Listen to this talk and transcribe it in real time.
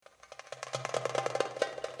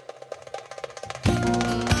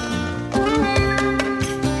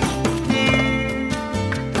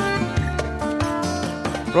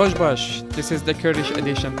Rojbash, this is the Kurdish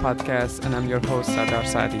edition podcast and I'm your host Sardar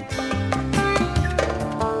Saadi.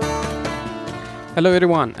 Hello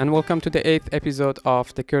everyone and welcome to the 8th episode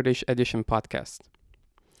of the Kurdish edition podcast.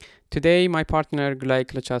 Today my partner Gulay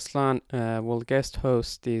Kilicaslan will guest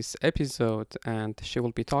host this episode and she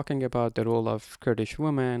will be talking about the role of Kurdish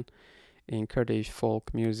women in Kurdish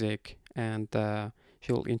folk music and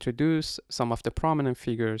she will introduce some of the prominent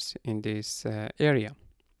figures in this area.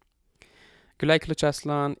 Gulay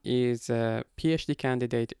Kilicaslan is a PhD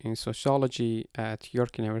candidate in sociology at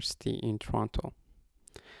York University in Toronto.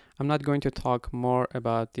 I'm not going to talk more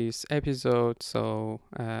about this episode, so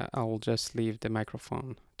I will just leave the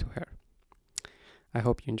microphone to her. I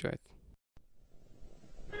hope you enjoy it.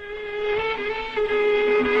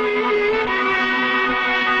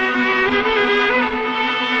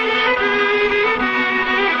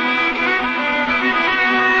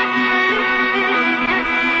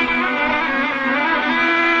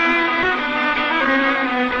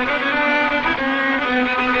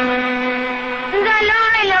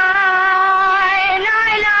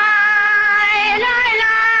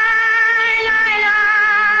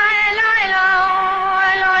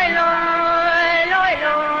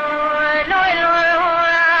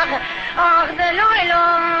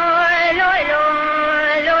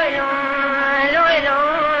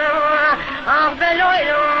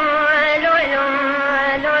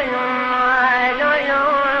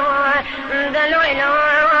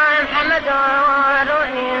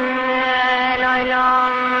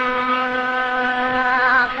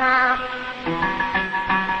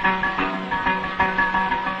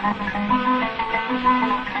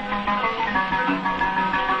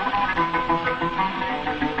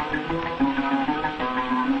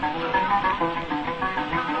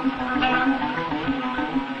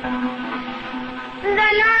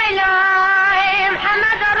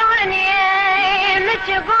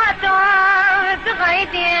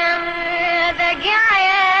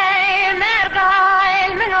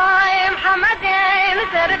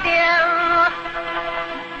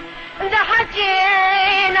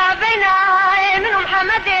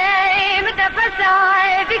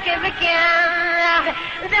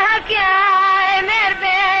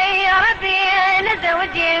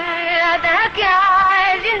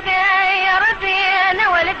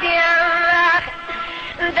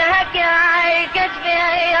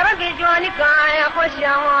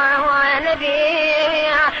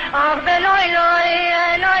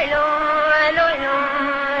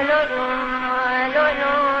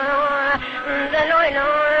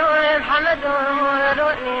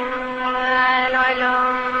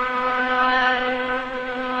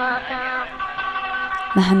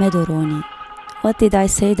 Mohammed Oroni, what did I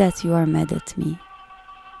say that you are mad at me?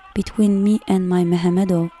 Between me and my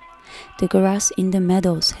Mohammedo, the grass in the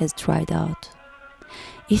meadows has dried out.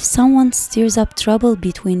 If someone stirs up trouble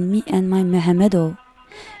between me and my Mohammedo,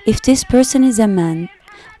 if this person is a man,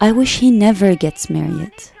 I wish he never gets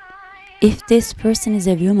married. If this person is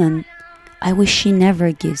a woman, I wish she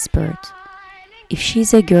never gives birth. If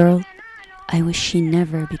she's a girl, I wish she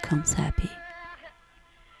never becomes happy.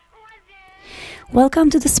 Welcome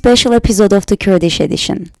to the special episode of the Kurdish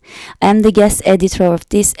edition. I am the guest editor of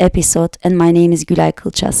this episode and my name is Gulay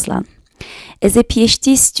Kilicaslan. As a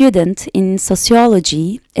PhD student in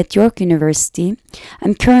sociology at York University,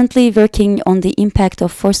 I'm currently working on the impact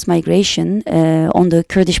of forced migration on the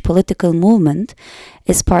Kurdish political movement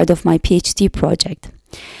as part of my PhD project.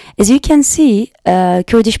 As you can see,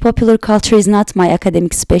 Kurdish popular culture is not my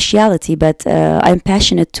academic specialty, but I'm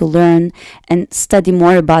passionate to learn and study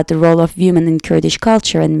more about the role of women in Kurdish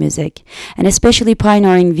culture and music, and especially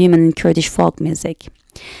pioneering women in Kurdish folk music.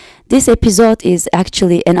 This episode is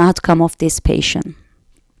actually an outcome of this passion.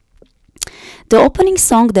 The opening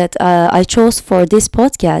song that I chose for this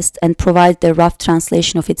podcast and provide the rough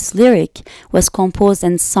translation of its lyric was composed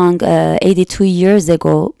and sung 82 years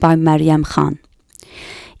ago by Maryam Khan.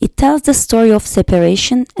 It tells the story of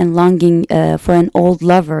separation and longing for an old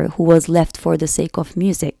lover who was left for the sake of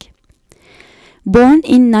music. Born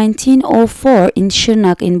in 1904 in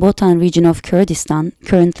Shirnak in Botan region of Kurdistan,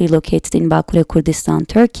 currently located in Gulay Kurdistan,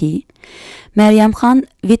 Turkey, Maryam Khan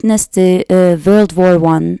witnessed the World War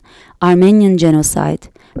I, Armenian genocide,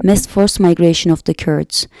 mass forced migration of the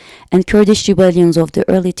Kurds, and Kurdish rebellions of the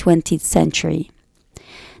early 20th century.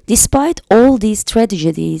 Despite all these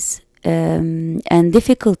tragedies, and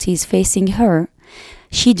difficulties facing her,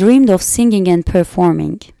 she dreamed of singing and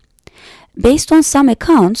performing. Based on some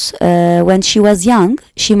accounts, when she was young,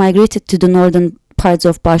 she migrated to the northern parts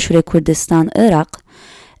of Gulay Kurdistan, Iraq.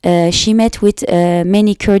 She met with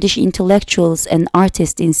many Kurdish intellectuals and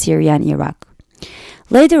artists in Syria and Iraq.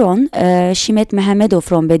 Later on, she met Mehmedo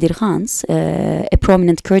from Bedirhans, a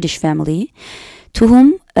prominent Kurdish family, to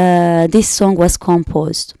whom this song was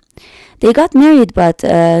composed. They got married, but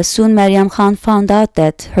soon Meryem Khan found out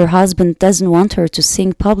that her husband doesn't want her to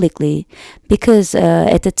sing publicly because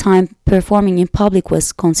at the time performing in public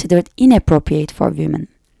was considered inappropriate for women.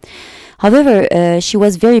 However, she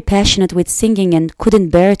was very passionate with singing and couldn't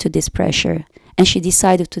bear to this pressure, and she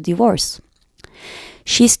decided to divorce.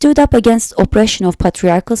 She stood up against oppression of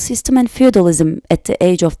patriarchal system and feudalism at the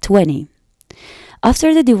age of 20.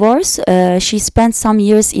 After the divorce, she spent some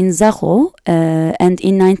years in Zaho, and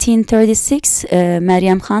in 1936,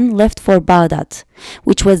 Meryem Khan left for Baghdad,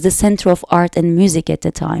 which was the center of art and music at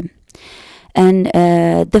the time. And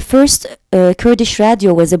the first Kurdish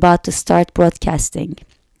radio was about to start broadcasting.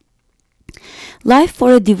 Life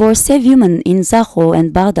for a divorcee woman in Zaho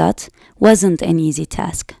and Baghdad wasn't an easy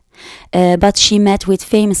task. But she met with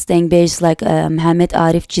famous dengbejs like Muhammad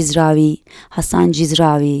Arif Cizravi, Hasan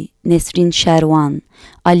Cizravi, Nesrin Sherwan,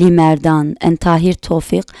 Ali Merdan, and Tahir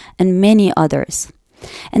Tawfiq, and many others.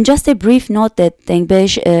 And just a brief note that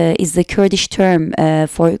dengbej is the Kurdish term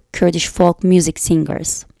for Kurdish folk music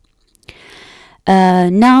singers.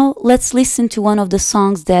 Now let's listen to one of the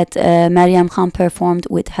songs that Meryem Khan performed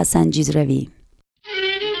with Hasan Cizravi.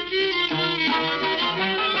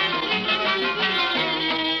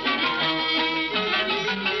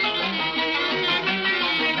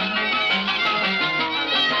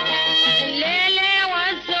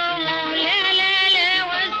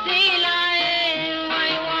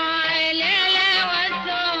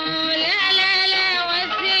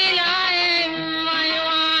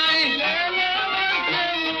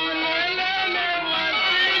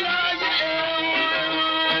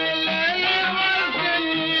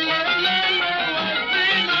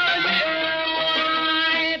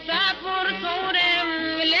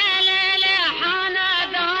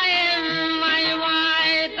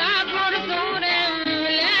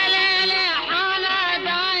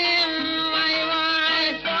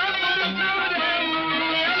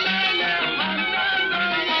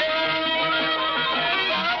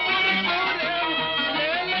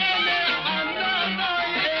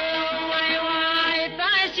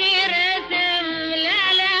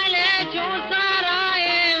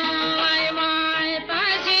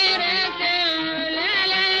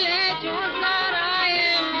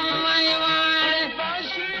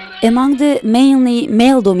 Among the mainly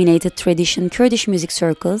male-dominated tradition Kurdish music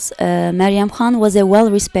circles, Meryem Khan was a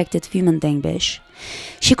well-respected woman dengbej.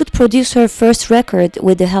 She could produce her first record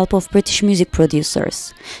with the help of British music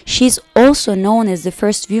producers. She is also known as the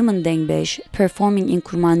first woman dengbej performing in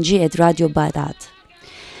Kurmanji at Radio Baghdad.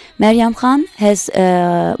 Meryem Khan has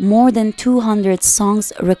more than 200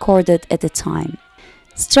 songs recorded at the time.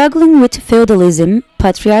 Struggling with feudalism,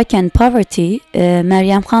 patriarchy and poverty,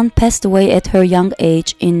 Meryem Khan passed away at her young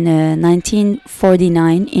age in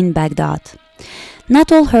 1949 in Baghdad.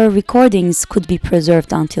 Not all her recordings could be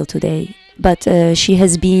preserved until today, but she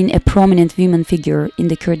has been a prominent woman figure in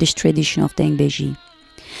the Kurdish tradition of dengbeji.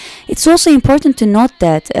 It's also important to note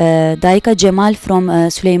that Daika Cemal from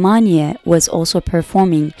Süleymaniye was also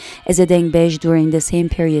performing as a dengbej during the same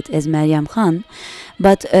period as Meryem Khan,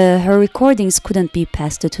 but her recordings couldn't be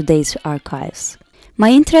passed to today's archives. My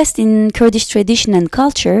interest in Kurdish tradition and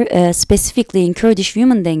culture, specifically in Kurdish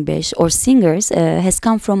women dengbej or singers, has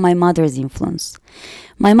come from my mother's influence.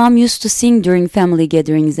 My mom used to sing during family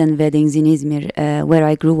gatherings and weddings in Izmir, where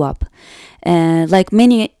I grew up. Like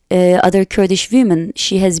many other Kurdish women,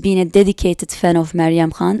 she has been a dedicated fan of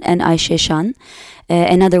Meryem Khan and Ayşe Şan,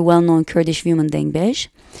 another well-known Kurdish woman dengbej.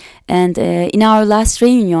 And in our last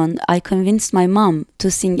reunion, I convinced my mom to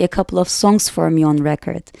sing a couple of songs for me on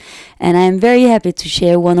record. And I am very happy to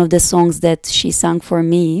share one of the songs that she sang for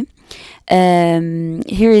me.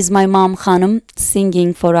 Here is my mom, Hanım,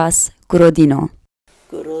 singing for us, Grodino.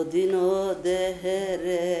 Grodino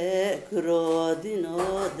dehere,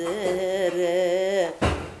 Grodino dehere,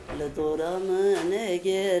 le doramı ne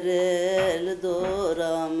gere, le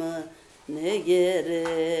doramı ne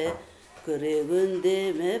gere.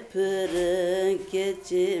 Kırıgındime pırın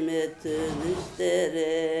keçime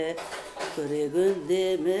tünüştere.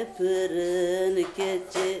 Kırıgındime pırın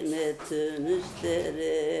keçime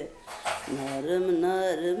tünüştere. Narım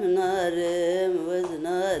narım narım vız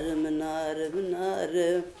narım narım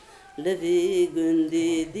narım. Levi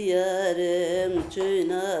gündi diyarım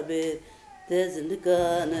çöyna bir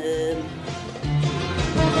tezlikanım.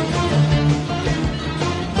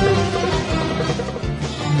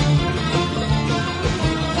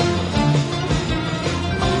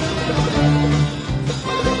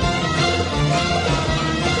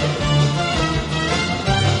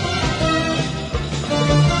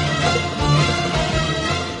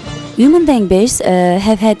 Women dengbejs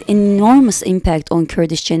have had enormous impact on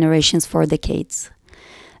Kurdish generations for decades.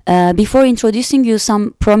 Before introducing you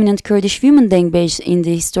some prominent Kurdish women dengbejs in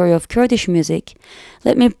the history of Kurdish music,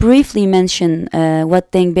 let me briefly mention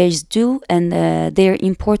what dengbejs do and their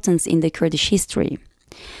importance in the Kurdish history.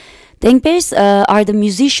 Dengbejs are the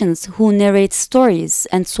musicians who narrate stories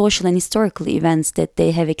and social and historical events that they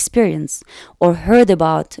have experienced or heard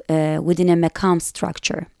about within a makam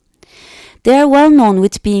structure. They are well known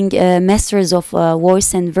with being masters of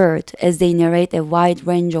voice and word, as they narrate a wide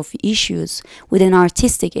range of issues with an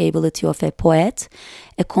artistic ability of a poet,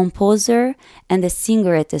 a composer, and a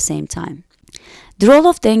singer at the same time. The role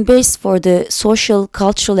of dengbejs for the social,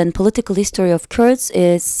 cultural, and political history of Kurds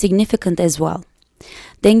is significant as well.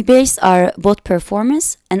 Dengbejs are both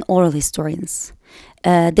performers and oral historians.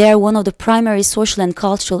 They are one of the primary social and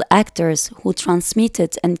cultural actors who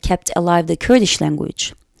transmitted and kept alive the Kurdish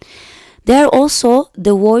language. They are also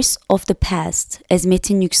the voice of the past, as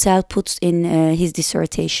Metin Yüksel puts in his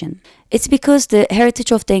dissertation. It's because the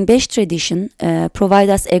heritage of dengbej tradition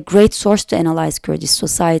provides us a great source to analyze Kurdish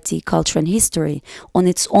society, culture, and history on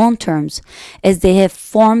its own terms, as they have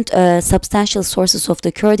formed substantial sources of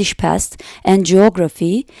the Kurdish past and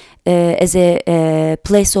geography as a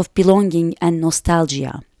place of belonging and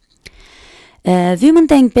nostalgia. Women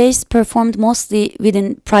dengbejs performed mostly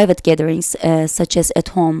within private gatherings, such as at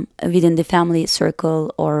home, within the family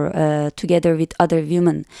circle, or together with other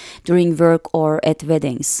women during work or at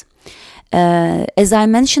weddings. As I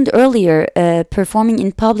mentioned earlier, performing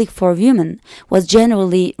in public for women was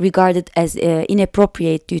generally regarded as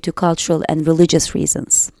inappropriate due to cultural and religious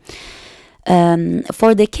reasons.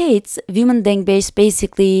 For decades, women dengbejs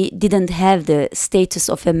basically didn't have the status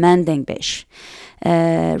of a man dengbej.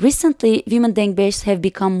 Recently, women dengbejs have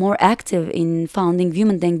become more active in founding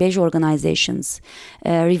women dengbej organizations,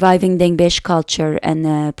 reviving dengbej culture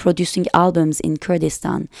and producing albums in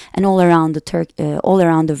Kurdistan and all around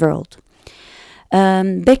the world.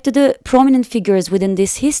 Back to the prominent figures within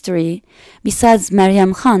this history, besides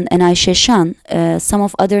Meryem Khan and Ayşe Şan, some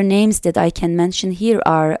of other names that I can mention here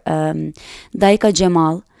are Dayka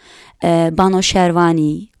Cemal, Bano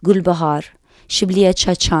Shervani, Gulbahar, Shibliye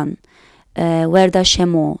Çaçan, Verda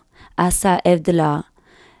Şemo, Asa Evdila,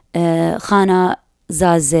 Khana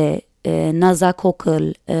Zaze, Naza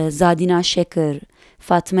Kokul, Zadina Şekir,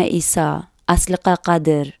 Fatma İsa, Aslika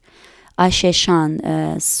Kadir, Ayşe Şan,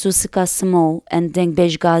 Susika Smo, and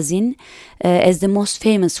dengbej Gazin as the most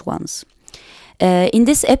famous ones. In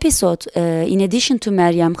this episode, in addition to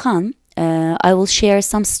Meryem Khan, I will share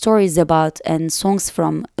some stories about and songs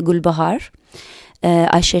from Gulbahar,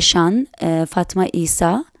 Ayşe Şan, Fatma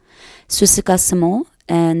İsa, Susika Smo,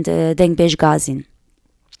 and dengbej Gazin.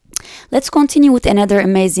 Let's continue with another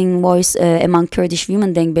amazing voice among Kurdish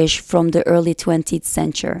women dengbej from the early 20th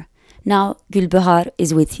century. Now, Gulbahar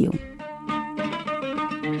is with you.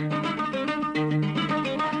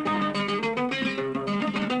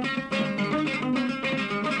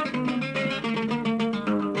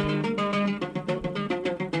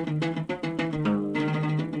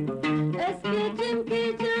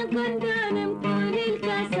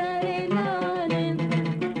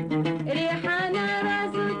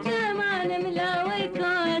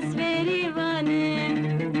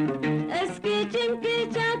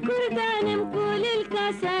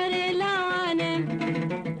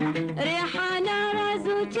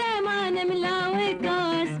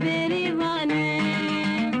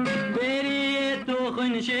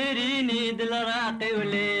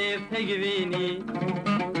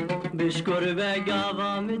 بشكر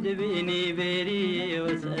بقاضا مدبيني بيري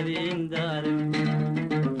واسألين دارم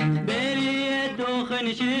بيري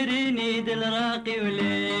دوخن شيريني دل راقي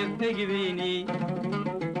وليف قبيني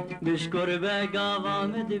بشكر بقاضا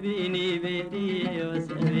مدبيني بيري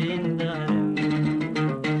واسألين دارم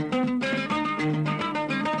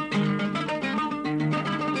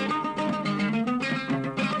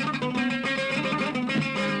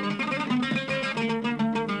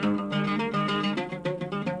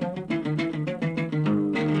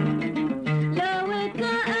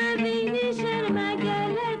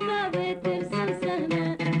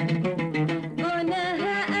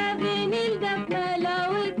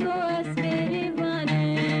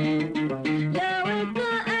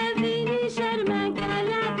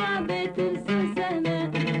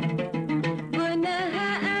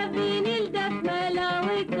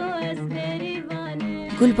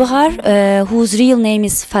Gulbahar, whose real name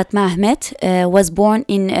is Fatma Ahmet, was born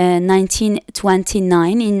in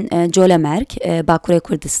 1929 in Jolemerg, Bakure,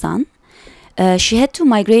 Kurdistan. She had to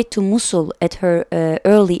migrate to Mosul at her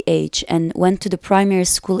early age and went to the primary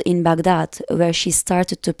school in Baghdad, where she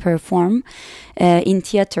started to perform in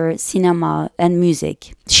theater, cinema, and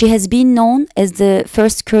music. She has been known as the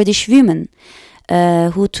first Kurdish woman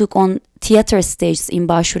who took on theater stages in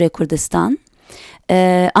Bashure, Kurdistan.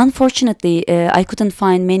 Unfortunately, I couldn't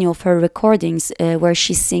find many of her recordings where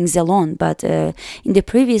she sings alone, but in the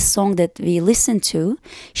previous song that we listened to,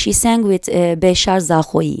 she sang with Beshar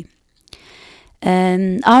Zahoui.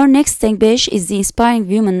 Our next dengbej is the inspiring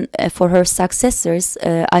woman for her successors,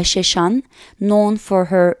 Ayşe Şan, known for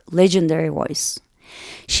her legendary voice.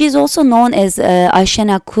 She is also known as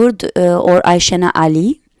Ayşena Kurd or Ayşena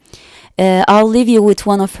Ali. I'll leave you with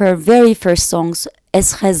one of her very first songs,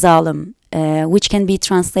 Es Ghazalım, which can be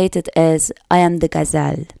translated as I am the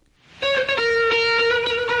gazelle.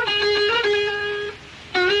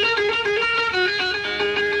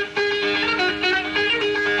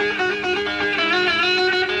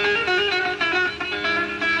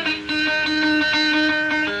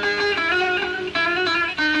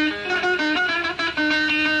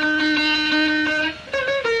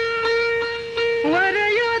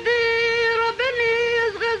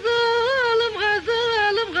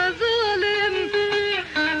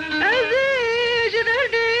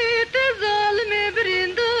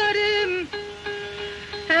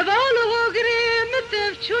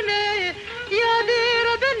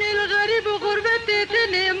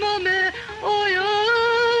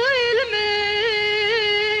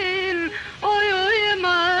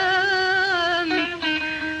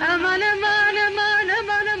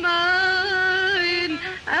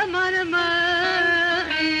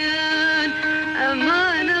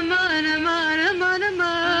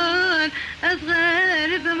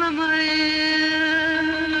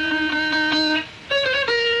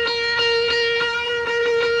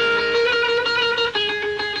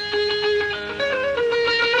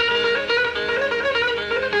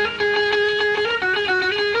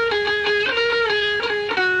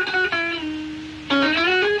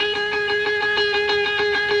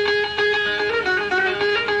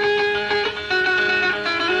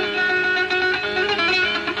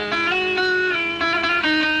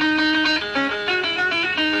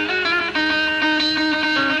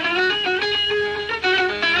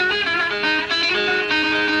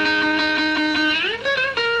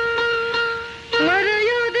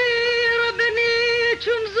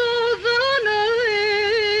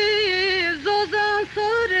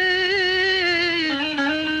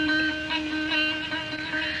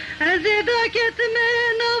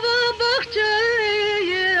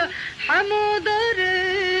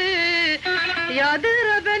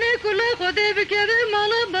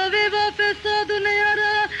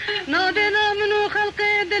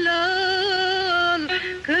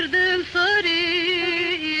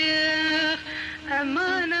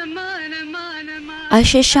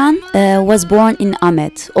 Ayşe Şan was born in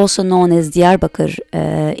Ahmet, also known as Diyarbakır,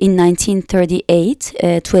 in 1938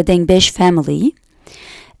 to a dengbej family.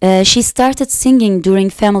 She started singing during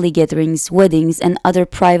family gatherings, weddings, and other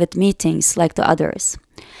private meetings like the others.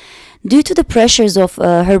 Due to the pressures of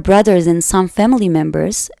her brothers and some family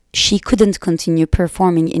members, she couldn't continue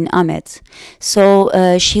performing in Ahmet.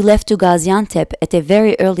 So she left to Gaziantep at a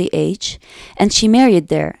very early age, and she married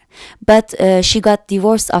there. But she got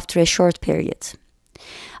divorced after a short period.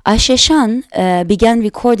 Ayşe Şan began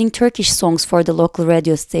recording Turkish songs for the local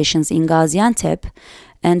radio stations in Gaziantep.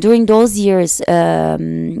 And during those years,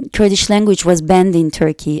 Kurdish language was banned in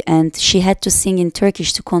Turkey, and she had to sing in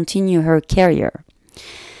Turkish to continue her career.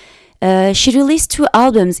 She released 2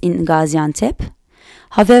 albums in Gaziantep.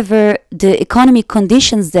 However, the economic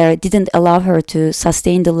conditions there didn't allow her to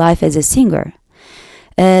sustain the life as a singer.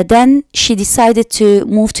 Then she decided to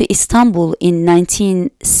move to Istanbul in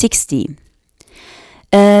 1960.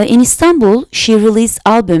 In Istanbul, she released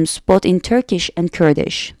albums both in Turkish and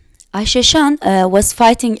Kurdish. Ayşe Şan was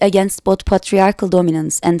fighting against both patriarchal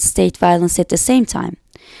dominance and state violence at the same time.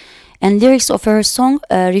 And lyrics of her song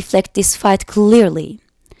reflect this fight clearly.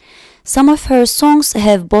 Some of her songs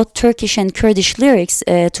have both Turkish and Kurdish lyrics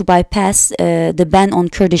to bypass the ban on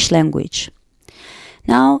Kurdish language.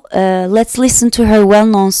 Now, let's listen to her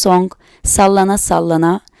well-known song, Sallana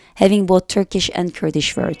Sallana, having both Turkish and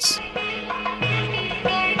Kurdish words.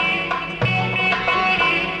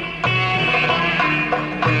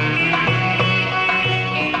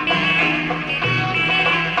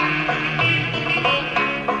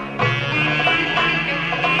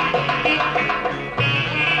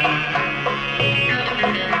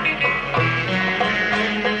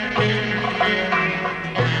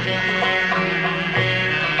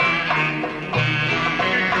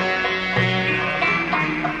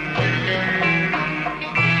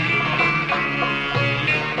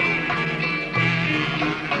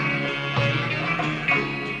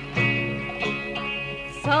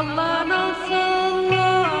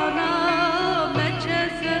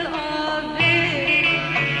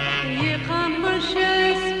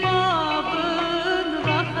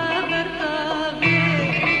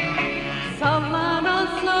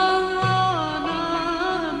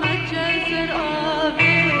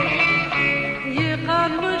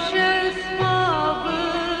 yanmış esmabın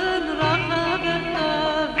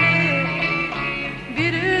rakabında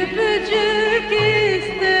bir öpücük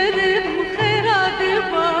isterim herhalde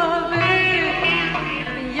babe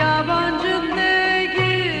yabancım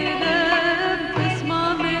değilim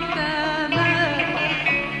kısmam eteme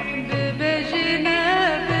bebecine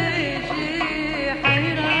beci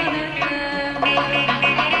hayran eteme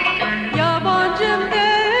yabancım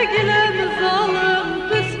değilim zalim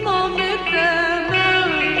kısmam eteme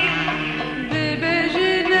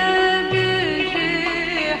bebecine beci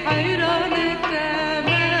hayran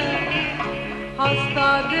eteme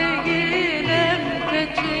hasta değilim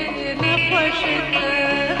peçine hoş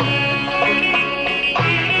eteme.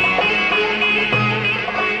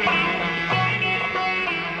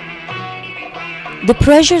 The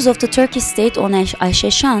pressures of the Turkish state on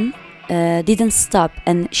Ayşe Şan didn't stop,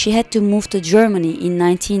 and she had to move to Germany in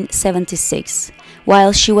 1976.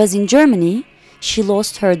 While she was in Germany, she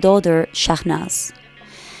lost her daughter Shahnaz.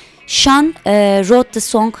 Şan wrote the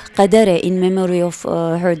song Kadere in memory of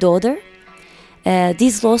her daughter.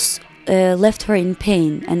 This loss left her in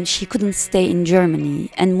pain, and she couldn't stay in Germany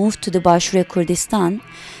and moved to the Başure Kurdistan,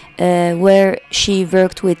 where she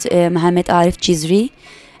worked with Mehmet Arif Cizri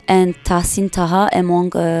and Tahsin Taha,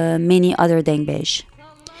 among many other dengbejs.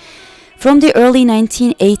 From the early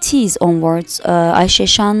 1980s onwards, Ayşe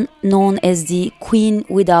Şan, known as the Queen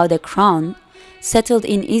Without a Crown, settled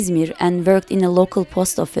in Izmir and worked in a local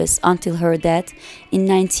post office until her death in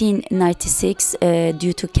 1996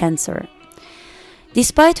 due to cancer.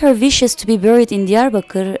 Despite her wishes to be buried in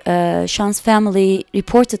Diyarbakır, Şan's family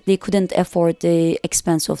reportedly couldn't afford the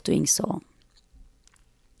expense of doing so.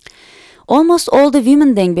 Almost all the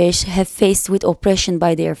women dengbejs have faced with oppression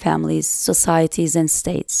by their families, societies, and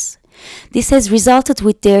states. This has resulted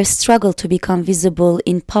with their struggle to become visible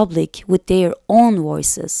in public with their own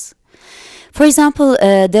voices. For example,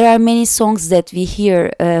 there are many songs that we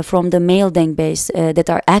hear from the male dengbejs that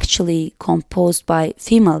are actually composed by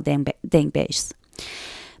female dengbejs.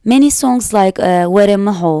 Many songs like Were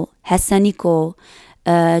Maho, Hassaniko,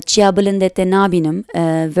 Ciabılındete Nabinim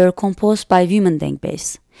were composed by women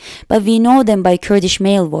dengbejs, but we know them by Kurdish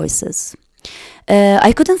male voices.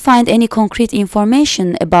 I couldn't find any concrete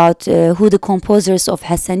information about who the composers of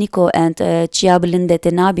Hassaniko and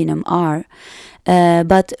Ciabılındete Nabinim are,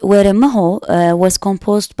 but Were Maho was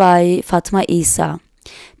composed by Fatma İsa.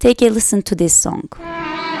 Take a listen to this song.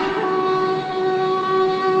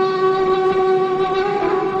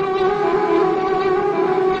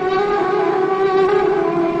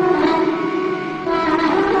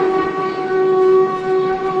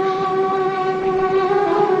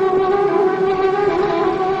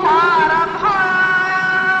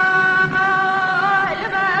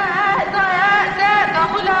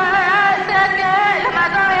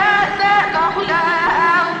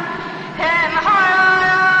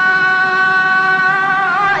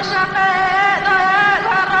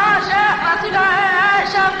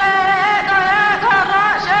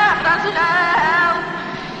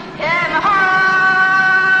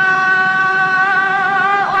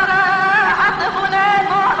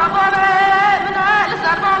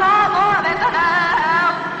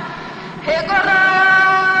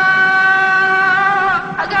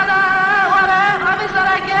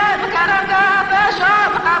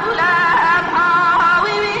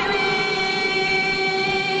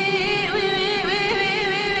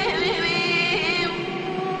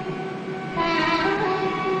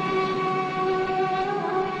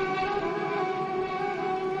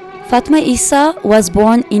 Fatma İsa was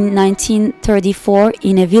born in 1934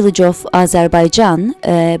 in a village of Azerbaijan,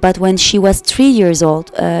 but when she was 3 years old,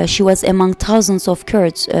 she was among thousands of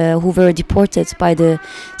Kurds who were deported by the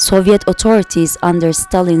Soviet authorities under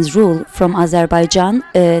Stalin's rule from Azerbaijan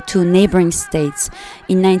to neighboring states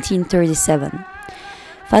in 1937.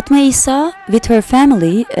 Fatma İsa, with her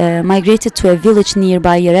family, migrated to a village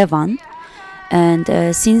nearby Yerevan. And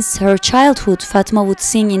since her childhood, Fatma would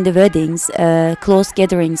sing in the weddings, close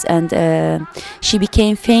gatherings, and she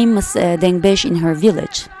became famous dengbej in her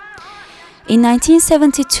village. In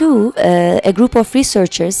 1972, a group of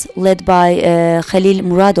researchers led by Khalil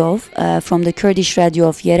Muradov from the Kurdish radio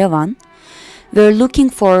of Yerevan were looking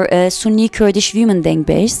for Sunni Kurdish women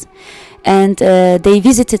dengbejs, and they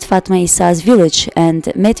visited Fatma İsa's village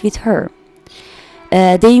and met with her.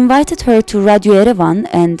 They invited her to Radio Yerevan,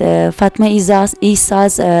 and Fatma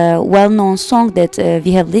İsa's well-known song that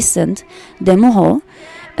we have listened, Demoho,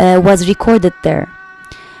 was recorded there.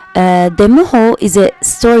 Demoho is a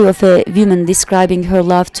story of a woman describing her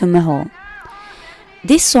love to Meho.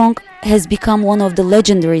 This song has become one of the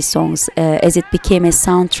legendary songs as it became a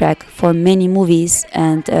soundtrack for many movies,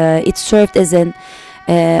 and it served as an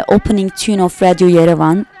opening tune of Radio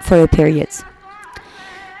Yerevan for a period.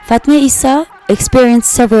 Fatma Isa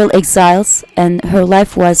experienced several exiles and her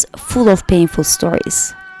life was full of painful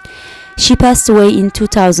stories. She passed away in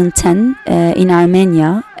 2010 in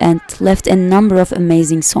Armenia and left a number of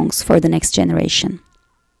amazing songs for the next generation.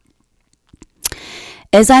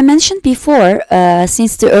 As I mentioned before,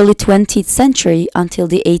 since the early 20th century until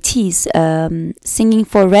the 80s, singing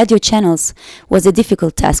for radio channels was a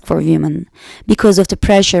difficult task for women because of the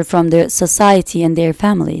pressure from the society and their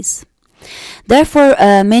families. Therefore,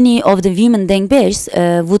 many of the women dengbejs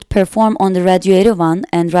would perform on the Radio Yerevan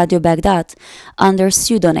and Radio Baghdad under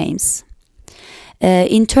pseudonyms.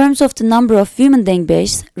 In terms of the number of women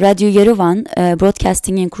dengbejs, Radio Yerevan,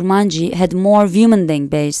 broadcasting in Kurmanji, had more women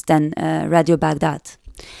dengbejs than Radio Baghdad.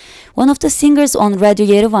 One of the singers on Radio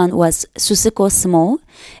Yerevan was Susiko Smo,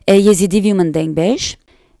 a Yazidi woman dengbej.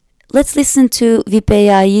 Let's listen to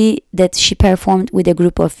Vipeyai that she performed with a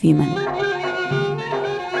group of women.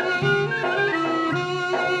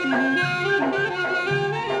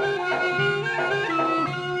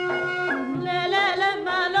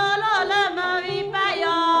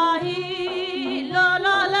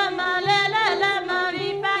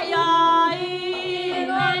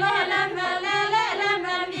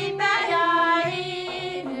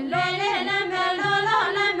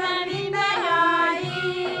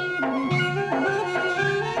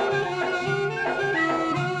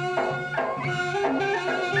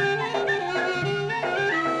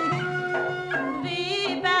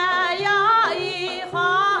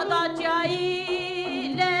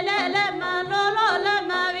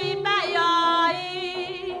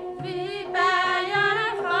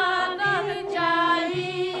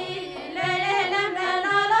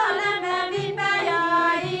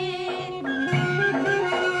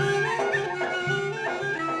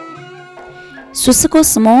 Susiko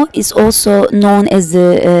Smo is also known as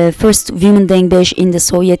the first woman dengbej in the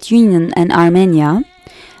Soviet Union and Armenia.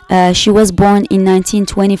 She was born in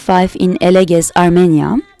 1925 in Eleges,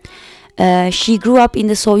 Armenia. She grew up in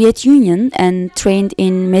the Soviet Union and trained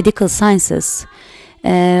in medical sciences.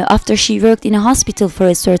 After she worked in a hospital for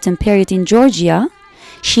a certain period in Georgia,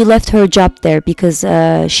 she left her job there because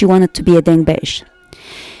she wanted to be a dengbej.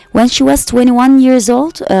 When she was 21 years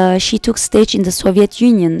old, she took stage in the Soviet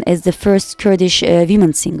Union as the first Kurdish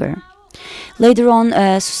women singer. Later on,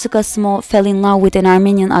 Susika Smo fell in love with an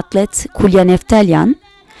Armenian athlete, Kulya Neftalyan.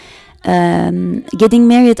 Getting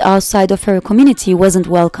married outside of her community wasn't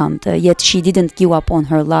welcomed, yet she didn't give up on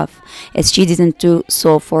her love, as she didn't do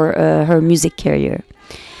so for her music career.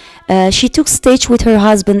 She took stage with her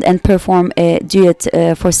husband and performed a duet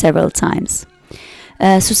for several times.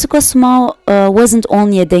 Susiko Smo wasn't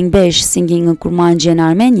only a dengbej singing in Kurmanji and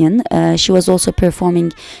Armenian, she was also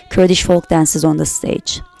performing Kurdish folk dances on the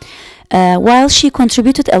stage. While she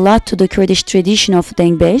contributed a lot to the Kurdish tradition of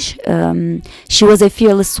dengbej, she was a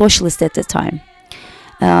fearless socialist at the time.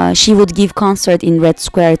 She would give concert in Red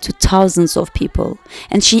Square to thousands of people,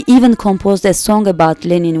 and she even composed a song about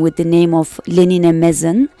Lenin with the name of Lenine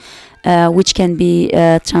Mezen, which can be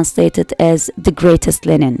translated as the greatest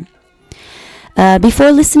Lenin.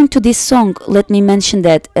 Before listening to this song, let me mention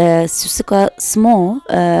that Susika Smo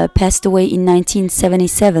passed away in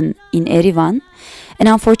 1977 in Erivan, and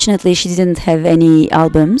unfortunately she didn't have any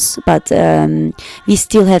albums, but we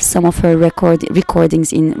still have some of her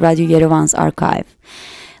recordings in Radio Yerevan's archive.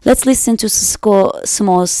 Let's listen to Susika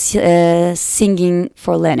Smo's singing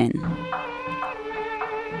for Lenin.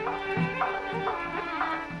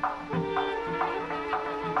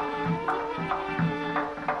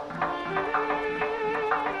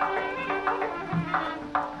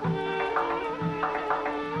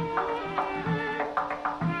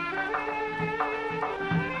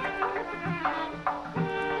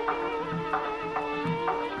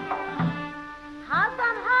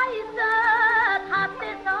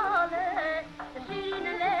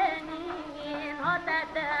 Lenin, hot that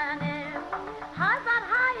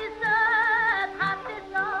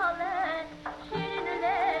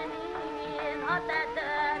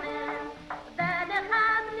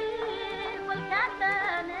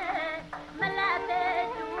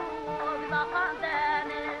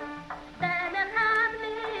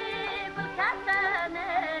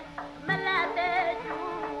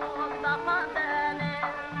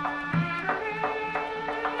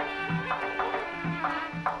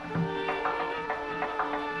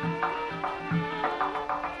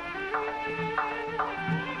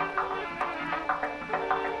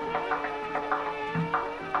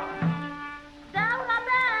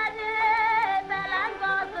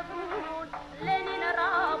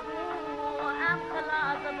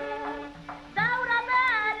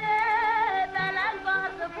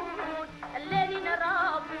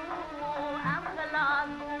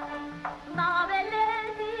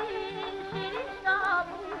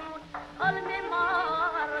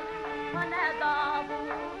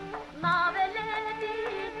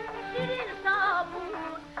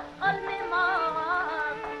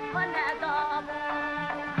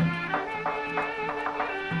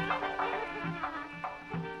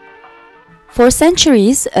For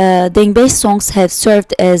centuries, dengbejs songs have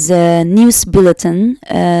served as a news bulletin,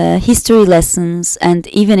 history lessons, and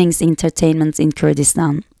evenings entertainment in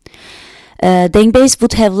Kurdistan. Dengbejs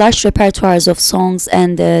would have large repertoires of songs,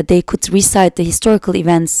 and they could recite the historical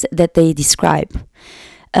events that they describe.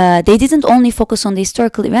 They didn't only focus on the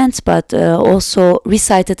historical events, but also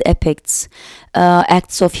recited epics,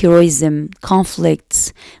 acts of heroism,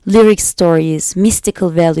 conflicts, lyric stories, mystical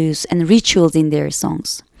values, and rituals in their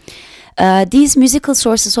songs. These musical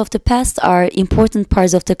sources of the past are important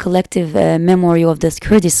parts of the collective memory of the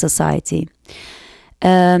Kurdish society.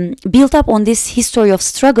 Built up on this history of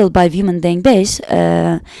struggle by women dengbejs,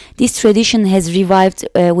 this tradition has revived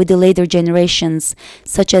with the later generations,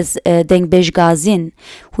 such as dengbej Gazin,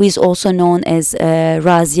 who is also known as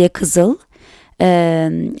Raziye Kızıl.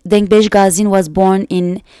 Dengbej Gazin was born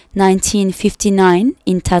in 1959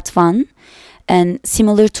 in Tatvan, and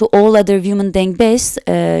similar to all other women dengbejs,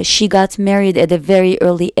 she got married at a very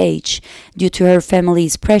early age due to her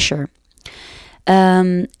family's pressure.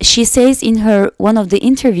 She says in one of the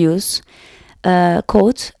interviews,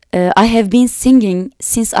 quote, I have been singing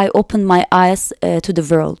since I opened my eyes to the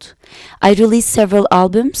world. I released several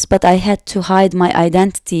albums, but I had to hide my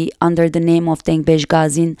identity under the name of dengbej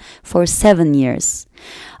Gazin for 7 years.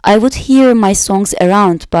 I would hear my songs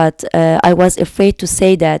around, but I was afraid to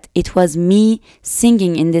say that it was me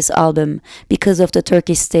singing in this album because of the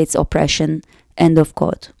Turkish state's oppression. End of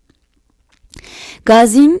quote.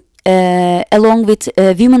 Gazin, along with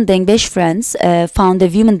women dengbej friends, found a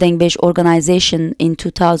women dengbej organization in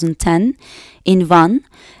 2010 in Van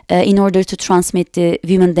in order to transmit the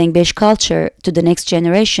women dengbej culture to the next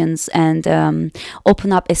generations and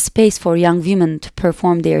open up a space for young women to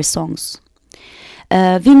perform their songs.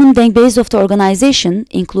 Women dengbejs of the organization,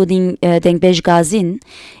 including dengbej Gazin,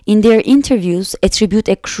 in their interviews attribute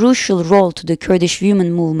a crucial role to the Kurdish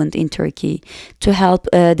women movement in Turkey to help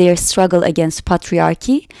their struggle against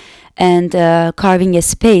patriarchy and carving a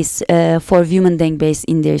space for women dengbejs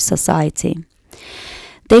in their society.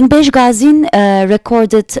 Dengbej Gazin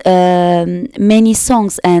recorded many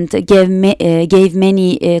songs and gave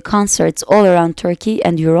many concerts all around Turkey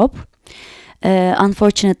and Europe.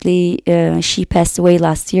 Unfortunately, she passed away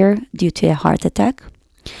last year due to a heart attack.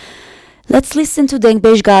 Let's listen to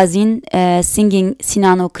dengbej Gazin singing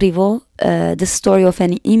Sinan Okrivo, the story of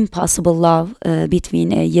an impossible love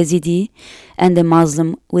between a Yazidi and a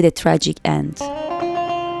Muslim with a tragic end.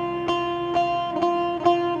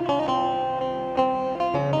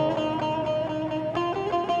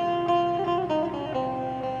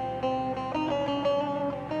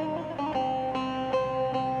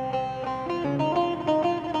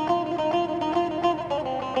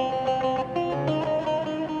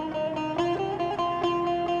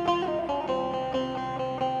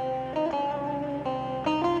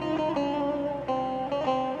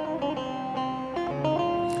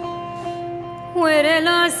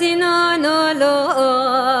 ورلا سنان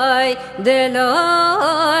لای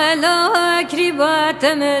دلا لا کریبات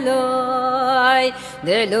ملای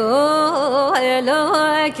دلا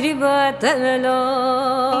لا کریبات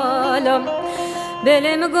ملالم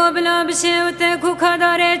بلم گبلا بشه و تکو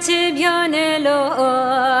کداره چی بیانه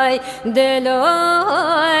لای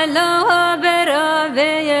دلا لا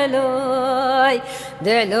براوه لای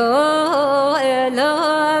دلا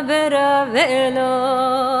لا براوه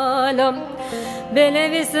لالم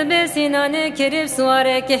بنویس به سینان کرب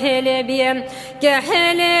سواره که هله بیم که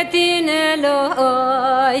هله تین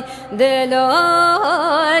لای دلا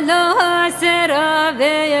لا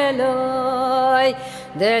سراوه لای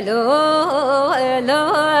دلا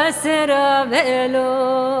لا سراوه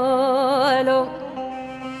لای.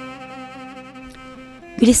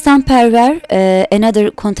 Gülistan Perver,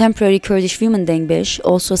 another contemporary Kurdish woman dengbej,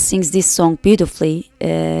 also sings this song beautifully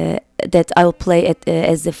that I will play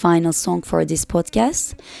as the final song for this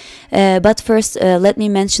podcast. But first, let me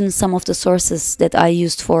mention some of the sources that I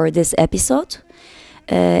used for this episode.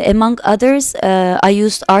 Among others, I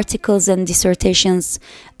used articles and dissertations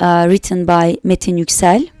written by Metin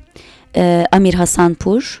Yüksel, Amir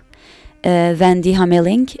Hasanpur, Wendy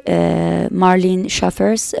Hameling, Marlene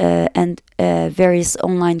Schaffers, and various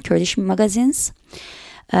online Kurdish magazines.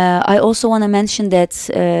 I also want to mention that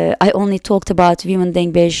I only talked about women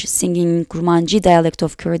dengbej singing Kurmanji dialect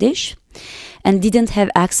of Kurdish and didn't have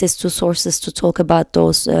access to sources to talk about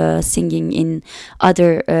those singing in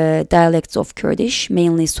other dialects of Kurdish,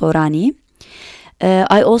 mainly Sorani.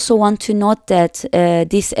 I also want to note that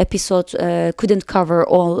this episode couldn't cover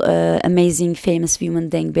all amazing famous women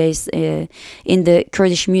dengbejs in the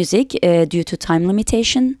Kurdish music due to time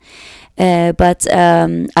limitation. But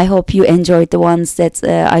I hope you enjoyed the ones that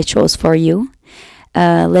I chose for you.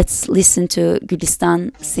 Let's listen to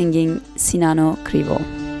Gülistan singing Sinano Krivo.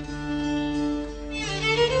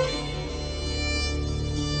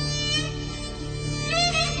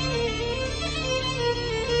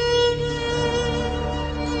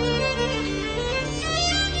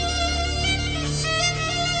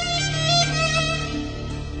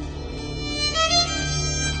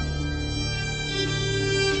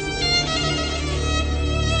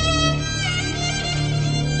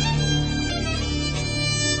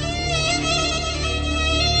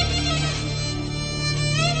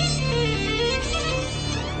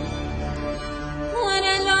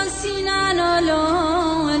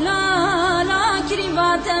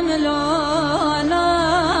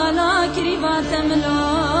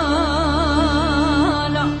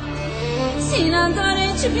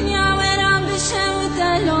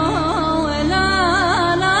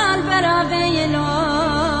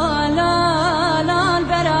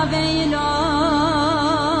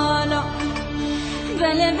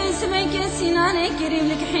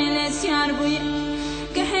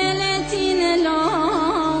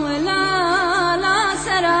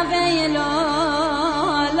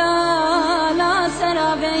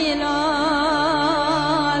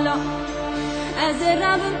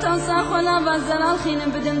 زلال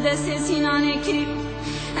خینم بدم دست سینانه کری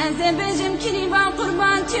از بجم کری با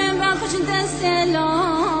قربان تیم با خوش دست لا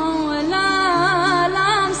لا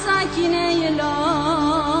لام ساکینه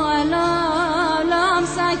لا لا لام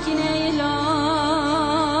ساکینه لا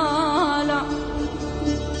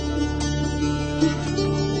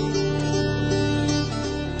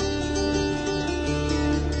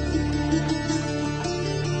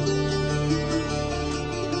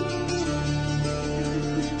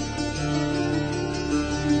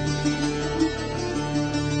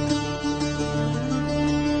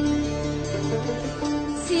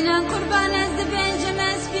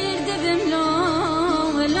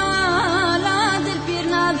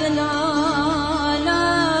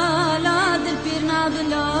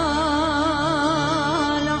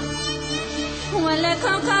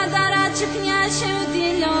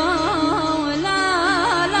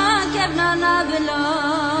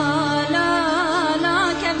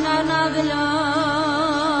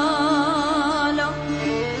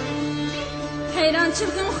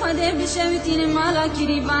بشوتين مالا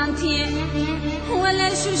كريبانتي ولا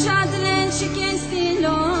شو شادلين شكستي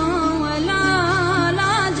لو ولا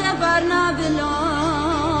لا جبرنا بلا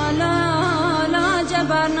لا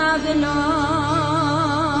جبرنا بلا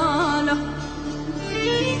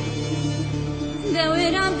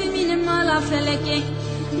دويران بمين مالا فلكي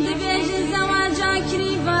دبيج الزواجا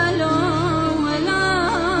كريبالو ولا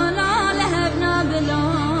لهبنا بلا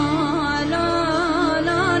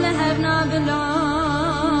لا لهبنا بلا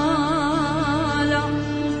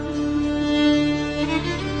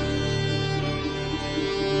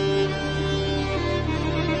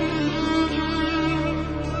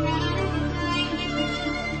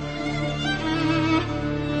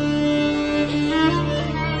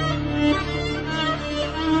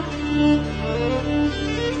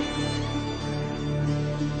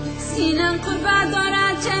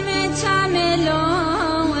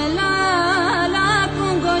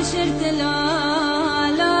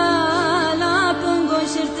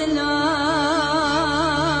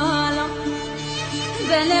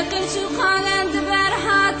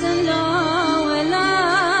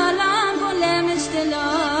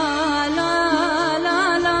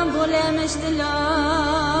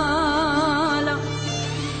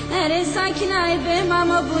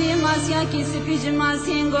کی سپیج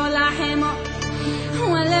ماسین گولا حما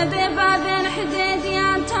ولا ببابن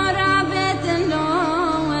حديديان ترابت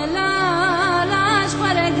لو ولا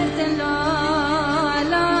اشقر قرت لو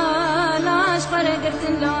لا اشقر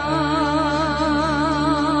قرت لو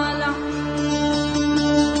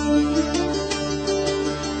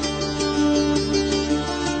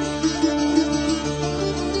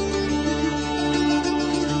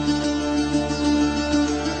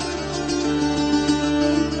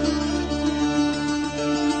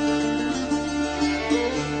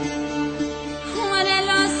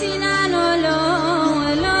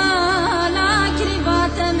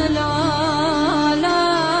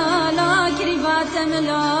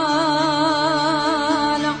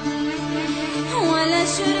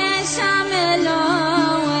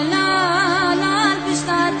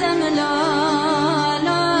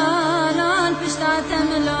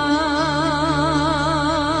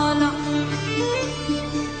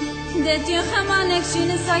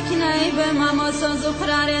ساكنة بماما سوز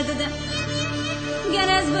قرار يدد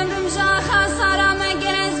جرز بمر